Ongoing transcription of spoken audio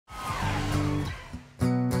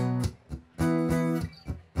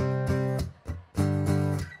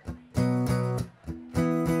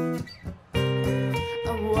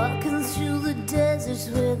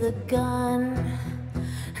with a gun.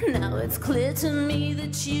 Now it's clear to me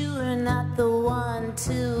that you are not the 1,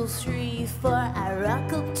 2, 3, 4. I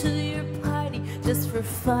rock up to your party just for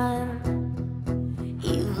fun.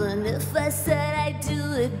 Even if I said I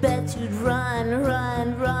do it, bet you'd run,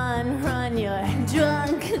 run, run, run. You're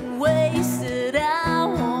drunk and wasted, I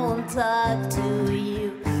won't talk to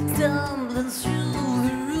you. Stumbling through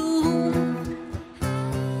the room,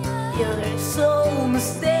 you're so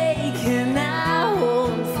mistaken, I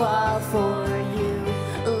won't fall for you.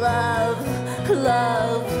 Love,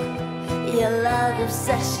 love, your love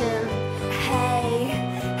obsession. Hey,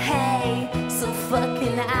 hey, so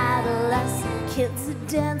fucking adolescent. Kids are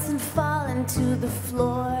dancing, falling to the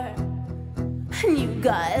floor. And you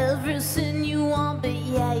got everything you want, but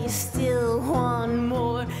yeah, you still want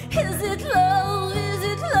more. Is it love? Is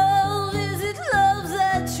it love? Is it love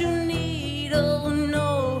that you need? Oh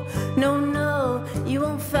no, no, no, you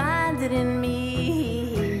won't find it in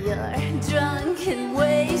me. You're drunk and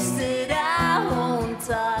wasted, I won't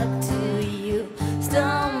talk to you.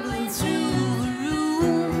 Stumbling through the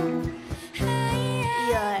room,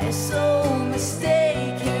 you're so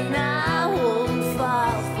mistaken, I won't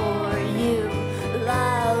fall for you.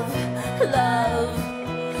 Love, love,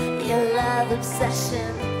 your love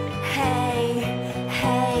obsession. Hey,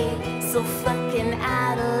 hey, so fucking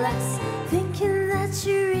adolescent, thinking that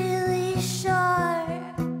you're really sure.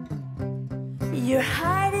 Your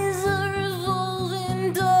heart is a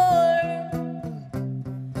revolving door.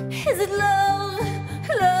 Is it love,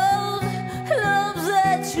 love, love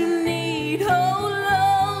that you need? Oh,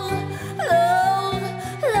 love, love,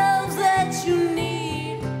 love that you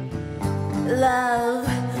need. Love,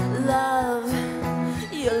 love,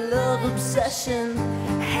 your love obsession.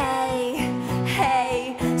 Hey,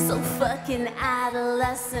 hey, so fucking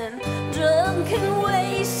adolescent, drunk and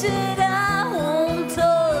wasted,